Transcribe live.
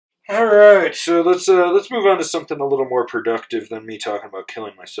All right, so let's move on to something a little more productive than me talking about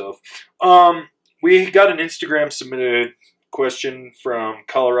killing myself. We got an Instagram submitted question from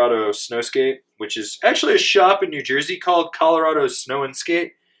Colorado Snowskate, which is actually a shop in New Jersey called Colorado Snow and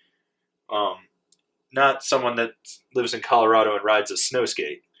Skate. Not someone that lives in Colorado and rides a snow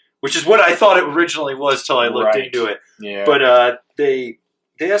skate, which is what I thought it originally was till I looked into it. Yeah. But they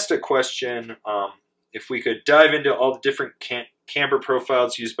asked a question if we could dive into all the different camber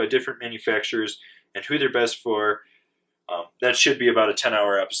profiles used by different manufacturers and who they're best for. That should be about a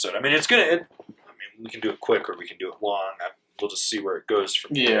 10-hour episode. I mean, we can do it quick or we can do it long. We'll just see where it goes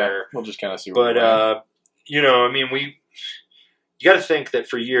from there. We'll just kind of see where you got to think that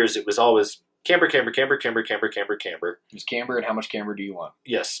for years it was always camber. It was camber, and how much camber do you want?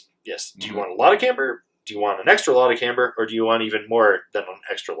 Yes. Do you want a lot of camber? Do you want an extra lot of camber? Or do you want even more than an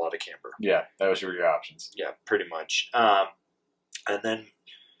extra lot of camber? Yeah, those were your options. Yeah, pretty much. And then,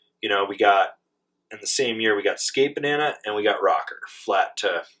 we got, in the same year, we got skate banana and we got rocker, flat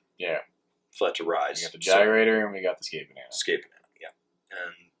to rise. We got the gyrator and we got the skate banana. Skate banana, yeah.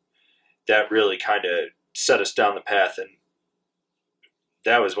 And that really kind of set us down the path, and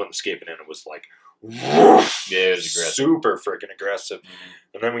that was when the skate banana was like, yeah, it was aggressive. Super freaking aggressive.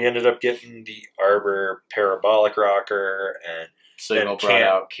 Mm-hmm. And then we ended up getting the Arbor parabolic rocker, and Signal brought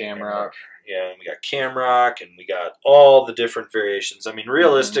out Camrock. Yeah, and we got Camrock, and we got all the different variations. I mean,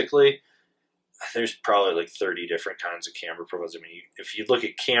 realistically, there's probably like 30 different kinds of camber profiles. I mean, if you look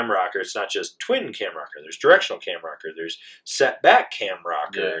at cam rocker, it's not just twin cam rocker. There's directional cam rocker. There's set back cam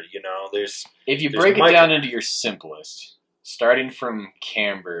rocker. Yeah. If you break it down into your simplest, starting from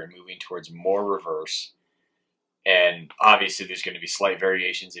camber and moving towards more reverse, and obviously there's going to be slight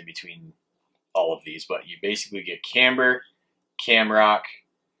variations in between all of these, but you basically get camber, cam rock.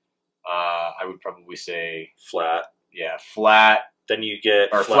 I would probably say flat. Yeah, flat. Then you get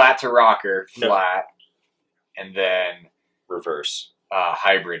flat to rocker, flat, and then reverse.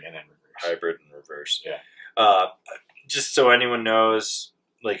 Hybrid and then reverse. Hybrid and reverse. Yeah. Just so anyone knows,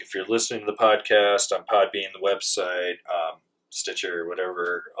 like if you're listening to the podcast on Podbean, the website, Stitcher,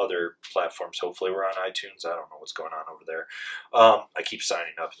 whatever other platforms, hopefully we're on iTunes. I don't know what's going on over there. I keep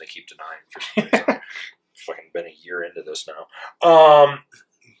signing up and they keep denying for some reason. Fucking been a year into this now.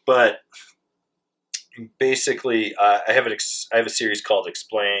 But basically, I have a series called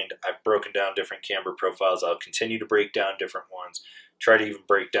Explained. I've broken down different camber profiles. I'll continue to break down different ones. Try to even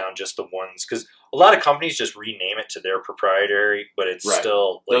break down just the ones, because a lot of companies just rename it to their proprietary, but it's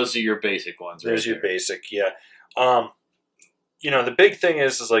still like, those are your basic ones. Those are your basic, yeah. The big thing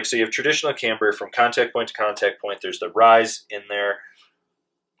is like, so you have traditional camber from contact point to contact point. There's the rise in there.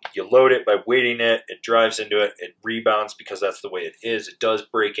 You load it by weighting it. It drives into it. It rebounds because that's the way it is. It does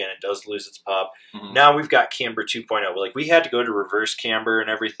break in. It does lose its pop. Mm-hmm. Now we've got camber 2.0. Like we had to go to reverse camber and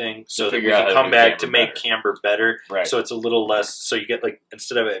everything so that we can come back to make camber better. Right. So it's a little less. So you get like,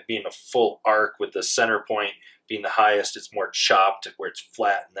 instead of it being a full arc with the center point being the highest, it's more chopped where it's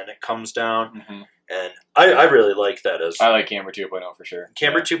flat and then it comes down. Mm-hmm. And I really like that. I like Camber 2.0 for sure.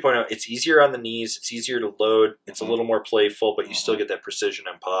 Camber 2.0, it's easier on the knees. It's easier to load. It's a little more playful, but you still get that precision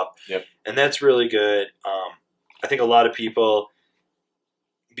and pop. Yep. And that's really good. I think a lot of people,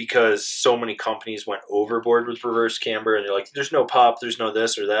 because so many companies went overboard with reverse camber, and they're like, there's no pop, there's no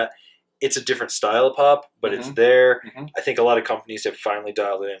this or that. It's a different style of pop, but it's there. Mm-hmm. I think a lot of companies have finally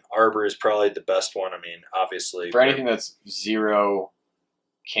dialed it in. Arbor is probably the best one. I mean, obviously. For anything that's zero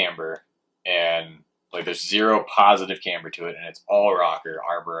camber, and like there's zero positive camber to it, and it's all rocker,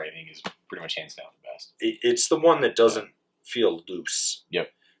 Arbor I think is pretty much hands down the best. It's the one that doesn't feel loose. Yep.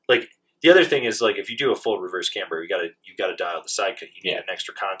 Like the other thing is, like if you do a full reverse camber, you gotta dial the side cut. You need an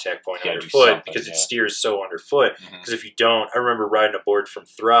extra contact point underfoot because it steers so underfoot. Because if you don't, I remember riding a board from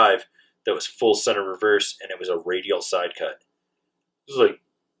Thrive that was full center reverse, and it was a radial side cut. It was like,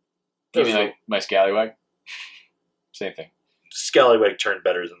 you mean like my Scallywag? Same thing. Scallywag turned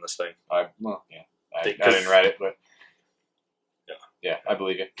better than this thing. I didn't ride it, but yeah, I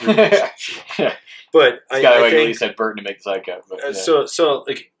believe it. Yeah. But Scallywag at least had Burton to make the side cut. But, So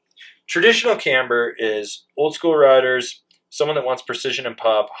like traditional camber is old school riders, someone that wants precision and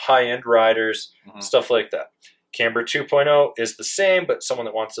pop, high end riders, stuff like that. Camber 2.0 is the same, but someone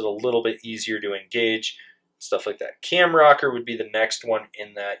that wants it a little bit easier to engage, stuff like that. Cam rocker would be the next one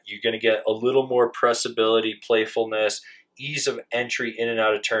in that you're going to get a little more pressability, playfulness, ease of entry in and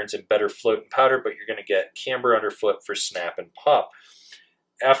out of turns, and better float and powder, but you're going to get camber underfoot for snap and pop.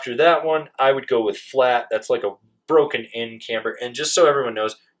 After that one, I would go with flat. That's like a broken in camber. And just so everyone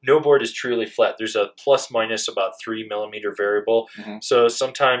knows, no board is truly flat. There's a plus minus about 3 millimeter variable. So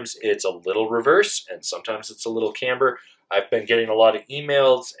sometimes it's a little reverse and sometimes it's a little camber. I've been getting a lot of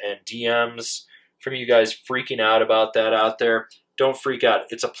emails and DMs from you guys freaking out about that out there. Don't freak out.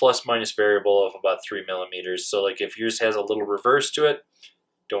 It's a plus minus variable of about 3 millimeters. So like if yours has a little reverse to it,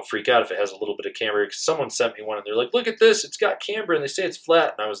 don't freak out if it has a little bit of camber. Because someone sent me one and they're like, look at this, it's got camber, and they say it's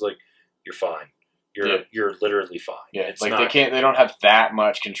flat. And I was like, you're fine. You're literally fine. Yeah, it's like they don't have that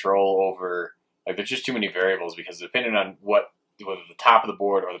much control over, like there's just too many variables, because depending on whether the top of the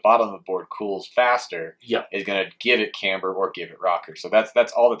board or the bottom of the board cools faster, is going to give it camber or give it rocker. So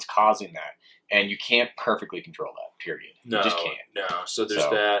that's all that's causing that. And you can't perfectly control that, period. No, you just can't. No. So there's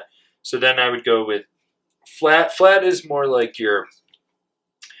that. So then I would go with flat. Flat is more like your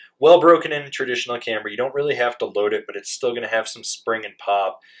well broken in traditional camber. You don't really have to load it, but it's still going to have some spring and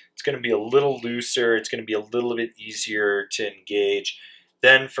pop. It's going to be a little looser. It's going to be a little bit easier to engage.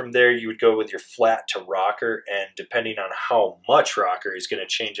 Then from there, you would go with your flat to rocker, and depending on how much rocker is going to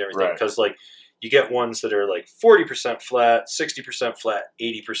change everything. Because like you get ones that are like 40% flat, 60% flat,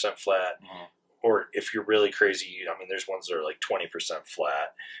 80% flat. Or if you're really crazy, I mean, there's ones that are like 20%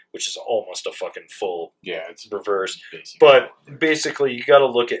 flat, which is almost a fucking full it's reverse. But basically, you got to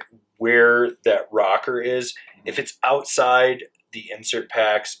look at where that rocker is. If it's outside the insert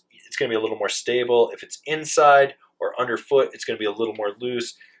packs, it's going to be a little more stable. If it's inside or underfoot, it's going to be a little more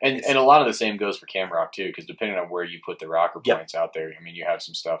loose. And a lot of the same goes for cam rock too, because depending on where you put the rocker points out there, I mean, you have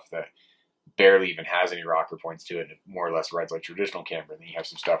some stuff that barely even has any rocker points to it, and it more or less rides like traditional camber. And then you have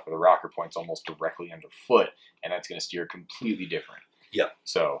some stuff where the rocker point's almost directly underfoot, and that's going to steer completely different.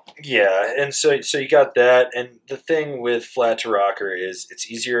 So and so you got that, and the thing with flat to rocker is it's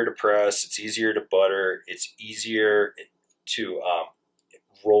easier to press, it's easier to butter, it's easier to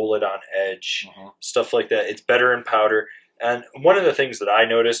roll it on edge, stuff like that. It's better in powder. And one of the things that I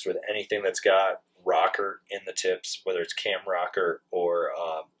noticed with anything that's got rocker in the tips, whether it's cam rocker or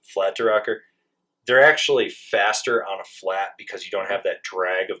flat to rocker, they're actually faster on a flat because you don't have that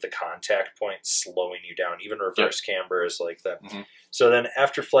drag of the contact point slowing you down. Even reverse camber is like that. So then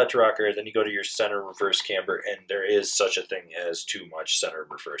after flat to rocker, then you go to your center reverse camber, and there is such a thing as too much center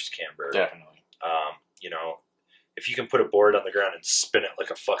reverse camber. Definitely. You know, if you can put a board on the ground and spin it like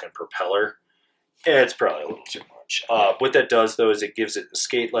a fucking propeller, it's probably a little too much. What that does, though, is it gives it a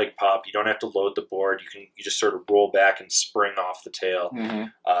skate-like pop. You don't have to load the board. You just sort of roll back and spring off the tail,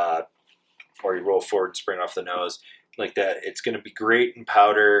 or you roll forward and spring off the nose like that. It's going to be great in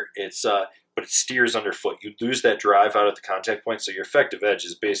powder. But it steers underfoot. You lose that drive out at the contact point, so your effective edge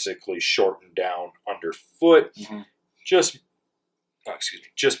is basically shortened down underfoot. Just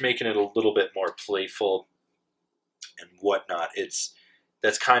making it a little bit more playful and whatnot.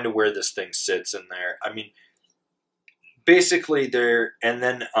 That's kind of where this thing sits in there. I mean, basically there, and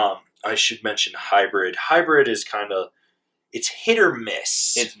then I should mention hybrid. Hybrid is kind of, it's hit or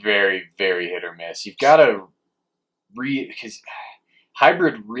miss. It's very, very hit or miss. You've got to because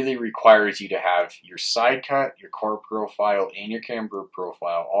hybrid really requires you to have your side cut, your core profile, and your camber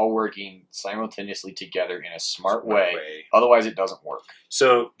profile all working simultaneously together in a smart way. Otherwise, it doesn't work.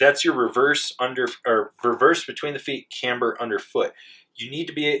 So that's your reverse between the feet, camber underfoot. It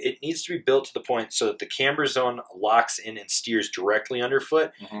needs to be built to the point so that the camber zone locks in and steers directly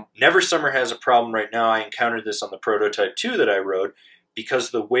underfoot. Never Summer has a problem right now. I encountered this on the prototype 2 that I rode,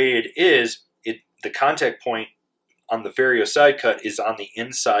 because the way it is, the contact point on the Vario side cut is on the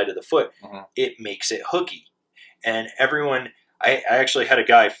inside of the foot. It makes it hooky. And I actually had a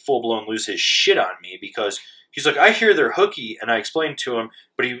guy full-blown lose his shit on me because he's like, I hear they're hooky, and I explained to him,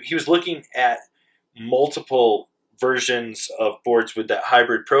 but he was looking at multiple versions of boards with that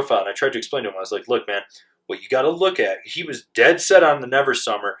hybrid profile, and I tried to explain to him, I was like, look, man, what you got to look at, he was dead set on the Never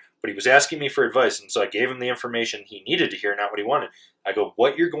Summer, but he was asking me for advice, and so I gave him the information he needed to hear, not what he wanted. I go,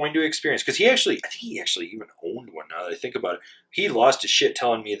 what you're going to experience, because I think he actually even owned one, now that I think about it. He lost his shit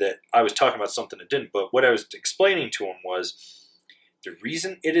telling me that I was talking about something that didn't, but what I was explaining to him was, the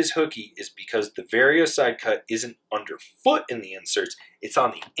reason it is hooky is because the Vario side cut isn't underfoot in the inserts, it's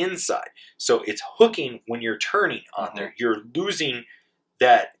on the inside. So it's hooking when you're turning on there. You're losing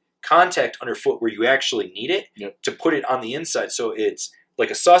that contact underfoot where you actually need it to put it on the inside. So it's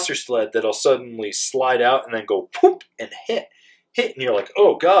like a saucer sled that'll suddenly slide out and then go poop and hit. And you're like,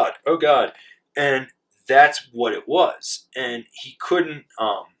 oh God. And that's what it was. And he couldn't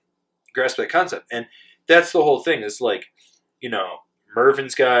grasp that concept. And that's the whole thing, is like,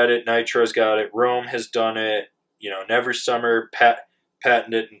 Mervin's got it, Nitro's got it, Rome has done it, Never Summer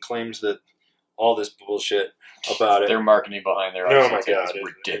patented it and claims that all this bullshit about it. Their marketing behind their oh my God, is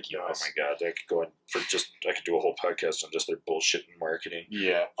ridiculous. Oh my God, I could go in I could do a whole podcast on just their bullshit and marketing.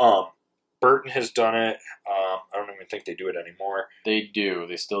 Yeah. Burton has done it. I don't even think they do it anymore. They do.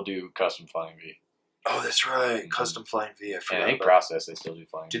 They still do custom flying V. Oh, that's right. Custom Flying V. I forgot. And I think Process they still do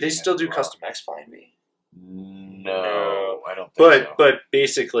Flying V. Do they still do Custom X Flying V? No, I don't think so. But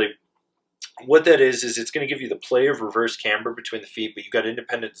basically, what that is it's going to give you the play of reverse camber between the feet, but you've got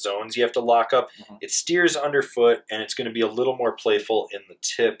independent zones you have to lock up. It steers underfoot, and it's going to be a little more playful in the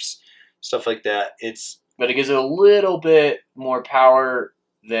tips, stuff like that. But it gives it a little bit more power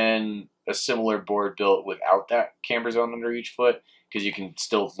than a similar board built without that camber zone under each foot, because you can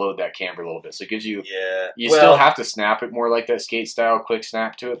still load that camber a little bit. So it gives you... Yeah. You still have to snap it more like that skate-style quick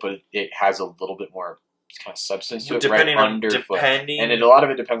snap to it, but it has a little bit more kind of substance to it depending right on, underfoot. Depending, and a lot of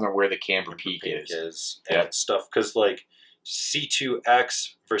it depends on where the camber peak is. And stuff. Because, like,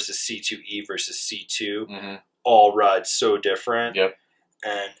 C2X versus C2E versus C2 all ride so different. Yep.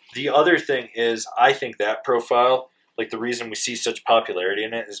 And the other thing is, I think that profile... Like, the reason we see such popularity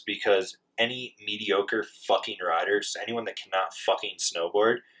in it is because any mediocre fucking riders, anyone that cannot fucking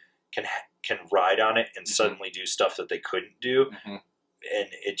snowboard, can ride on it and suddenly do stuff that they couldn't do. And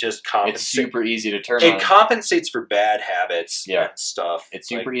it just compensates. It's super easy to turn on. It compensates for bad habits and stuff. It's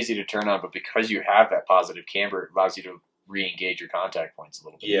super easy to turn on, but because you have that positive camber, it allows you to re-engage your contact points a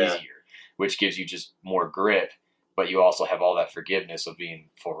little bit easier, which gives you just more grip. But you also have all that forgiveness of being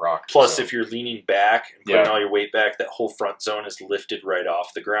full rocker. Plus, if you're leaning back and putting all your weight back, that whole front zone is lifted right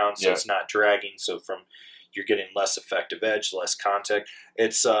off the ground, so it's not dragging. So you're getting less effective edge, less contact.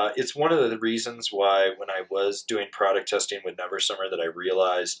 It's one of the reasons why when I was doing product testing with Never Summer that I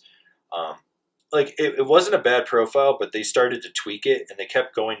realized, like it wasn't a bad profile, but they started to tweak it and they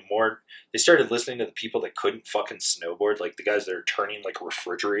kept going more. They started listening to the people that couldn't fucking snowboard, like the guys that are turning like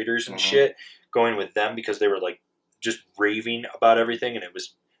refrigerators and shit, going with them because they were like just raving about everything, and it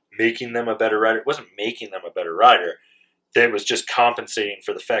was making them a better rider. It wasn't making them a better rider. It was just compensating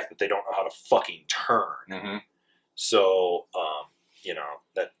for the fact that they don't know how to fucking turn. So, you know,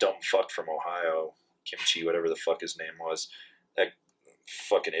 that dumb fuck from Ohio, Kimchi, whatever the fuck his name was, that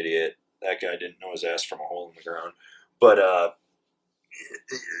fucking idiot. That guy didn't know his ass from a hole in the ground. But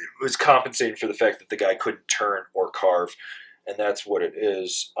it was compensating for the fact that the guy couldn't turn or carve, and that's what it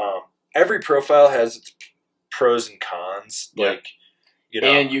is. Every profile has its pros and cons, like, you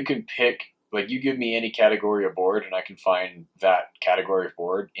know, and you can pick, like, you give me any category of board and I can find that category of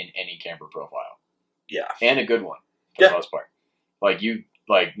board in any camber profile, and a good one for the most part. Like you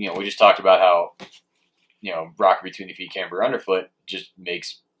know, we just talked about how, you know, rocker between the feet, camber underfoot just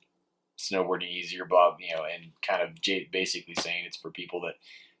makes snowboarding easier, Bob, you know, and kind of basically saying it's for people that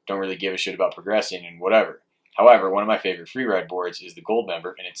don't really give a shit about progressing and whatever. However, one of my favorite freeride boards is the Gold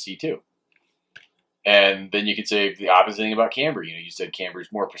Member, and it's C2. And then you could say the opposite thing about camber. You know, you said camber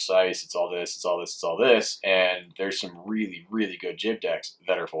is more precise. It's all this. It's all this. It's all this. And there's some really, really good jib decks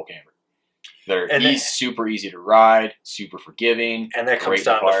that are full camber. That are super easy to ride, super forgiving. And that comes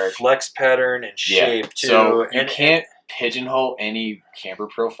down to flex pattern and shape too. So you can't pigeonhole any camber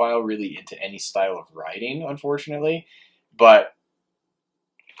profile really into any style of riding, unfortunately. But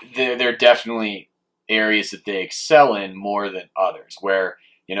there are definitely areas that they excel in more than others. Where,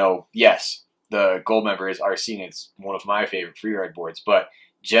 you know, yes, the Gold Member is RC, and it's one of my favorite freeride boards. But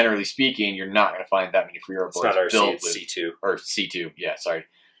generally speaking, you're not going to find that many freeride boards RC, built it's with C2. Or C2. Yeah, sorry.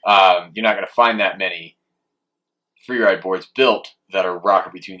 You're not going to find that many freeride boards built that are rocker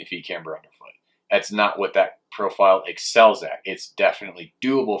between the feet, camber underfoot. That's not what that profile excels at. It's definitely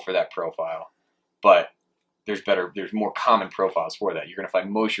doable for that profile, but there's more common profiles for that. You're going to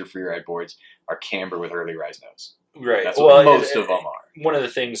find most of your freeride boards are camber with early rise nose. Right. That's what most of them are. One of the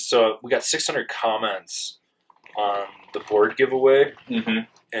things, so we got 600 comments on the board giveaway,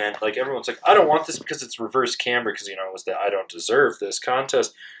 and like everyone's like, I don't want this because it's reverse camber, because, you know, it was the I don't deserve this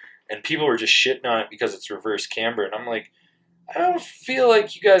contest, and people were just shitting on it because it's reverse camber, and I'm like, I don't feel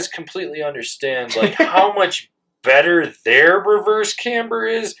like you guys completely understand like how much better their reverse camber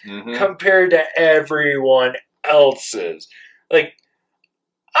is compared to everyone else's. Like,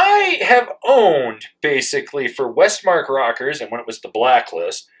 I have owned, basically, for Westmark rockers, and when it was the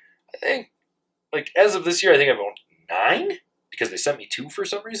blacklist, I think, like, as of this year, I think I've owned 9, because they sent me 2 for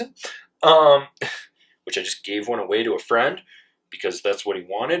some reason, which I just gave one away to a friend, because that's what he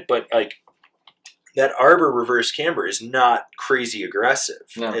wanted, but, like, that Arbor reverse camber is not crazy aggressive.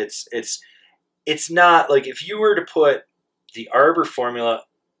 No. It's not, like, if you were to put the Arbor formula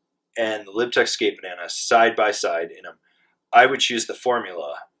and the Libtech Skate Banana side by side in them, I would choose the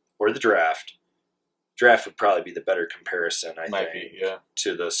formula or the draft. Draft would probably be the better comparison, I think,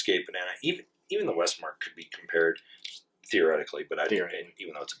 to the Skate Banana. Even the Westmark could be compared theoretically, but even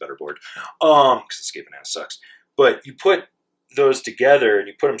though it's a better board, because the Skate Banana sucks. But you put those together and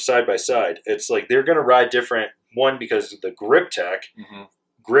you put them side by side, it's like they're going to ride different. One, because of the grip tech,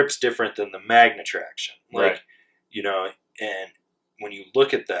 grips different than the magna traction. Like, right. you know, and when you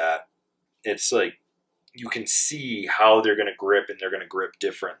look at that, it's like you can see how they're going to grip, and they're going to grip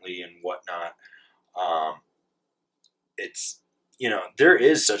differently and whatnot. It's, you know, there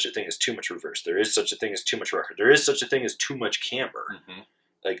is such a thing as too much reverse. There is such a thing as too much rocker. There is such a thing as too much camber. Mm-hmm.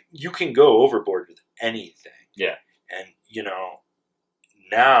 Like, you can go overboard with anything. Yeah. And, you know,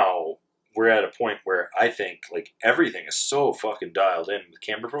 now we're at a point where I think, like, everything is so fucking dialed in with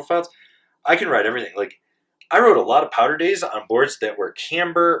camber profiles. I can ride everything. Like, I rode a lot of powder days on boards that were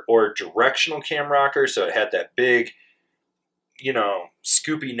camber or directional cam rocker, so it had that big, you know,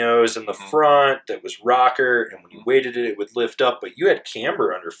 scoopy nose in the front that was rocker, and when you weighted it, it would lift up, but you had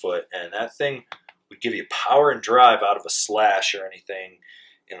camber underfoot, and that thing would give you power and drive out of a slash or anything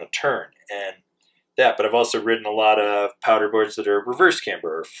in the turn. And that, but I've also ridden a lot of powder boards that are reverse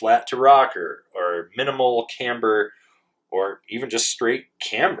camber or flat to rocker or minimal camber or even just straight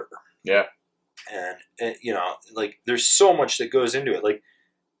camber. Yeah. And, you know, like, there's so much that goes into it. Like,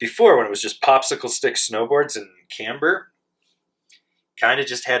 before, when it was just popsicle stick snowboards and camber, kind of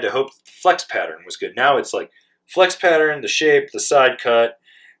just had to hope that the flex pattern was good. Now it's like flex pattern, the shape, the side cut,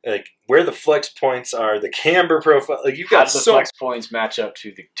 like where the flex points are, the camber profile. Like, you've got how do the flex points match up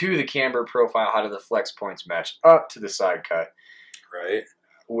to the camber profile? How do the flex points match up to the side cut? Right.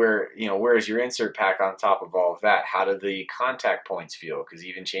 Where is your insert pack on top of all of that? How do the contact points feel? Because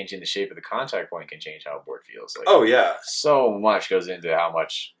even changing the shape of the contact point can change how a board feels. Like, oh yeah, so much goes into how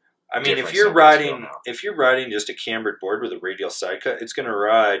much. I mean, if you're riding just a cambered board with a radial side cut, it's going to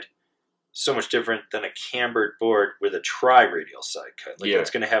ride so much different than a cambered board with a tri-radial side cut. Like,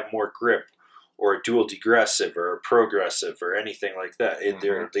 it's going to have more grip, or a dual degressive, or a progressive, or anything like that.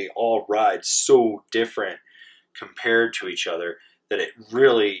 They all ride so different compared to each other that it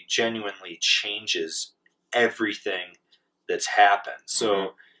really genuinely changes everything that's happened.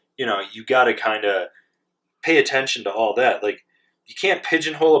 So, you know, you got to kind of pay attention to all that. Like, you can't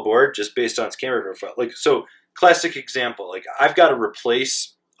pigeonhole a board just based on its camber profile. Like, so, classic example, like, I've got to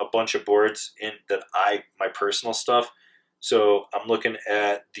replace a bunch of boards in that my personal stuff. So I'm looking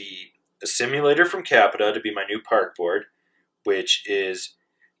at the simulator from Capita to be my new park board, which is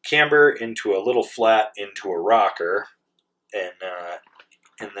camber into a little flat into a rocker, and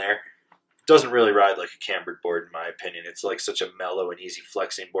in there, it doesn't really ride like a cambered board in my opinion. It's like such a mellow and easy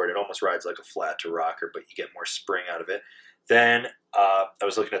flexing board. It almost rides like a flat to rocker, but you get more spring out of it. Then I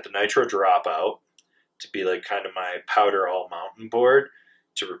was looking at the Nitro Dropout to be like kind of my powder all mountain board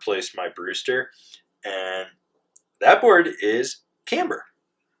to replace my Brewster, and that board is camber.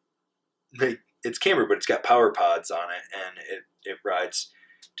 It's camber, but it's got power pods on it, and it rides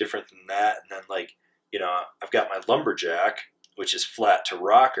different than that. And then, like, you know, I've got my Lumberjack, which is flat to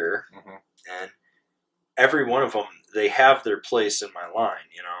rocker, and every one of them, they have their place in my line,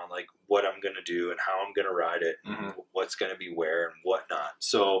 you know, like what I'm going to do and how I'm going to ride it, and what's going to be where and whatnot.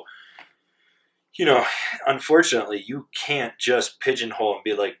 So, you know, unfortunately, you can't just pigeonhole and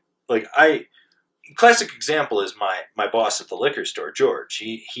be like classic example is my boss at the liquor store, George.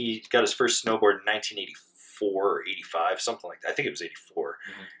 He got his first snowboard in 1984 or 85, something like that. I think it was 84.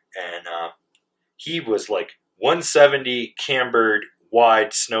 And he was like 170 cambered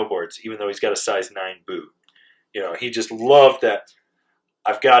wide snowboards, even though he's got a size 9 boot. You know, he just loved that.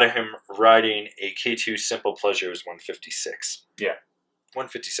 I've got him riding a K2 Simple Pleasures 156. Yeah.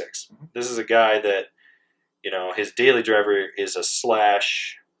 156. This is a guy that, you know, his daily driver is a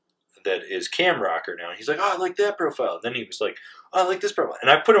slash that is cam rocker now. And he's like, oh, I like that profile. And then he was like, oh, I like this profile. And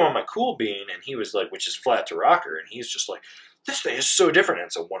I put him on my Cool Bean, and he was like, which is flat to rocker. And he's just like, this thing is so different. And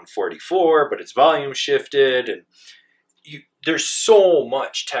it's a 144, but it's volume shifted. And there's so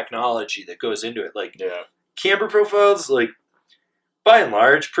much technology that goes into it. Like, camber profiles, like, by and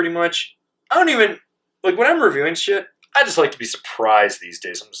large, pretty much, I don't even, like, when I'm reviewing shit, I just like to be surprised these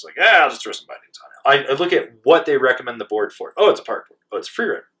days. I'm just like, I'll just throw some bindings on it. I look at what they recommend the board for. Oh, it's a park board. Oh, it's a free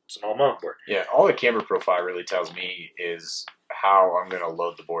ride. It's an all-mountain board. Yeah, all the camber profile really tells me is how I'm going to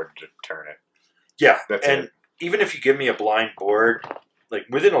load the board to turn it. Yeah, and even if you give me a blind board, like,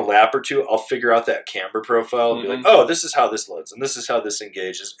 within a lap or two, I'll figure out that camber profile and be like, oh, this is how this loads, and this is how this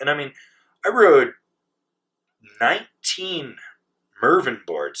engages. And I mean, I rode 19 Mervin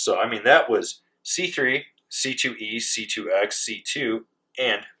boards. So, I mean, that was C3, C2E, C2X, C2,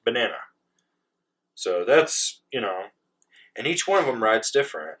 and Banana. So that's, you know, and each one of them rides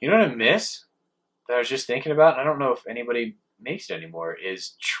different. You know what I miss that I was just thinking about, and I don't know if anybody makes it anymore,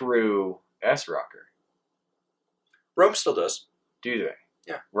 is true S-rocker. Rome still does. Do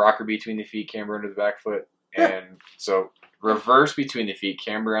they? Yeah. Rocker between the feet, camber under the back foot. And so reverse between the feet,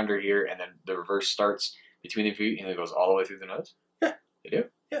 camber under here, and then the reverse starts between the feet and it goes all the way through the nose? Yeah. They do?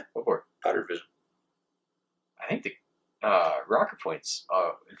 Yeah. What board? Powder Vision. I think the rocker points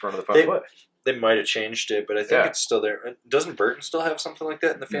in front of the front foot. They might have changed it, but I think it's still there. Doesn't Burton still have something like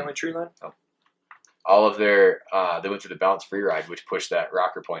that in the family tree line? Oh. All of their they went to the balance free ride, which pushed that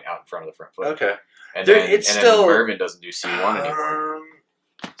rocker point out in front of the front foot. Okay. And then Mervyn doesn't do C1 anymore.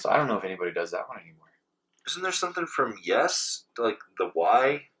 So I don't know if anybody does that one anymore. Isn't there something from Yes, like the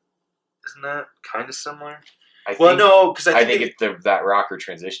Y? Isn't that kind of similar? No, because I think that rocker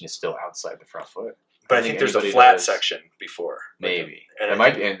transition is still outside the front foot. But I think there's a flat section before. Maybe, and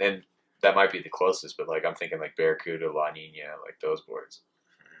that might be the closest. But like I'm thinking like Barracuda, La Nina, like those boards.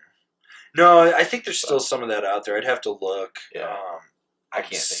 No, I think there's still some of that out there. I'd have to look. Yeah, I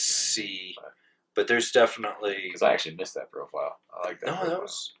can't see, but there's definitely because I actually missed that profile. I like that. No, profile.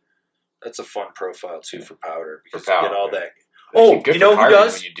 That's a fun profile too for powder because you get all that. Oh, you know who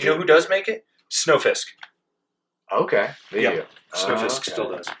does? You know who does make it? Snowfisk. Okay. Yeah. Snowfisk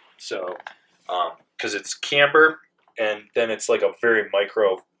still does. So, because it's camber, and then it's like a very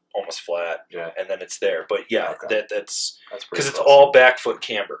micro, almost flat, and then it's there. But yeah, that's because it's all back foot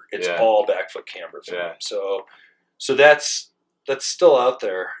camber. It's all back foot camber. So that's still out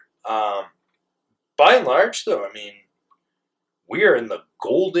there. By and large, though, I mean, we are in the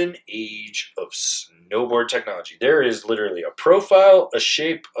golden age of snowboard technology. There is literally a profile, a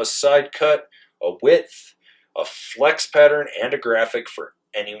shape, a side cut, a width, a flex pattern, and a graphic for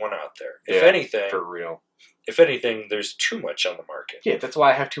anyone out there. If anything, for real. If anything, there's too much on the market. Yeah, that's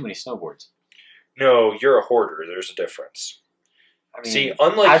why I have too many snowboards. No, you're a hoarder. There's a difference. I mean, see,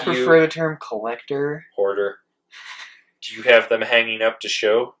 unlike I prefer the term collector. Hoarder. Do you have them hanging up to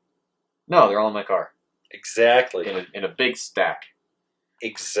show? No, they're all in my car. Exactly. In a big stack.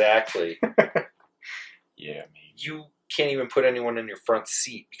 Exactly. Yeah, man. You can't even put anyone in your front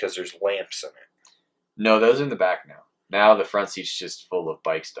seat because there's lamps in it. No, those are in the back now. Now the front seat's just full of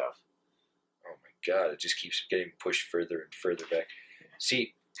bike stuff. Oh my god, it just keeps getting pushed further and further back.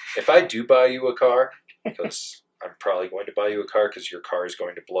 See, if I do buy you a car, because I'm probably going to buy you a car because your car is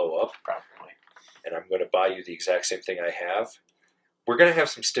going to blow up. Probably. And I'm going to buy you the exact same thing I have. We're going to have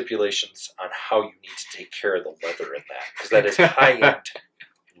some stipulations on how you need to take care of the leather in that. Because that is high-end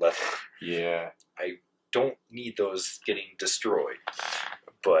leather. Yeah. I don't need those getting destroyed.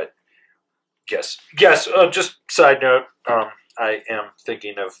 But, yes. Just side note, I am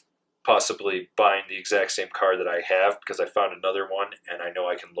thinking of possibly buying the exact same car that I have because I found another one and I know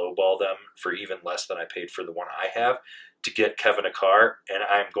I can lowball them for even less than I paid for the one I have to get Kevin a car, and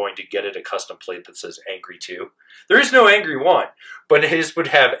I'm going to get it a custom plate that says Angry 2. There is no Angry 1, but his would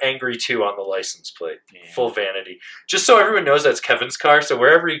have Angry 2 on the license plate. Yeah. Full vanity. Just so everyone knows that's Kevin's car, so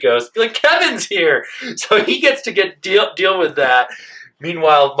wherever he goes, be like, Kevin's here! So he gets to deal with that.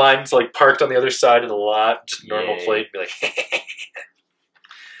 Meanwhile, mine's like parked on the other side of the lot, just normal plate, and be like,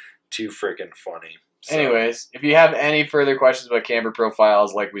 too freaking funny. So. Anyways, if you have any further questions about camber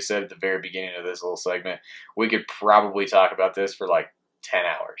profiles, like we said at the very beginning of this little segment, we could probably talk about this for like 10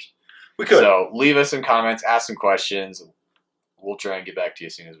 hours. We could. So leave us some comments, ask some questions. We'll try and get back to you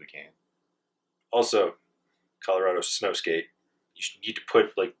as soon as we can. Also, Colorado snow skate. You need to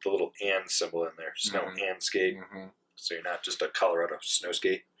put like the little and symbol in there. Snow and skate. Mm-hmm. So you're not just a Colorado snow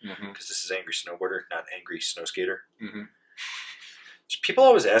skate. Because this is Angrysnowboarder, not Angry Snow Skater. Mm-hmm. People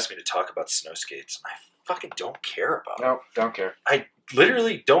always ask me to talk about snow skates, and I fucking don't care about them. No, don't care. I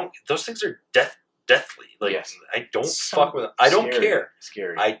literally don't. Those things are deathly. Like, I don't fuck with them. I don't care.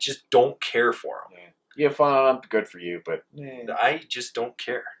 Scary. I just don't care for them. Yeah. You have fun on them, good for you, but... I just don't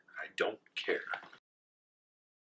care. I don't care.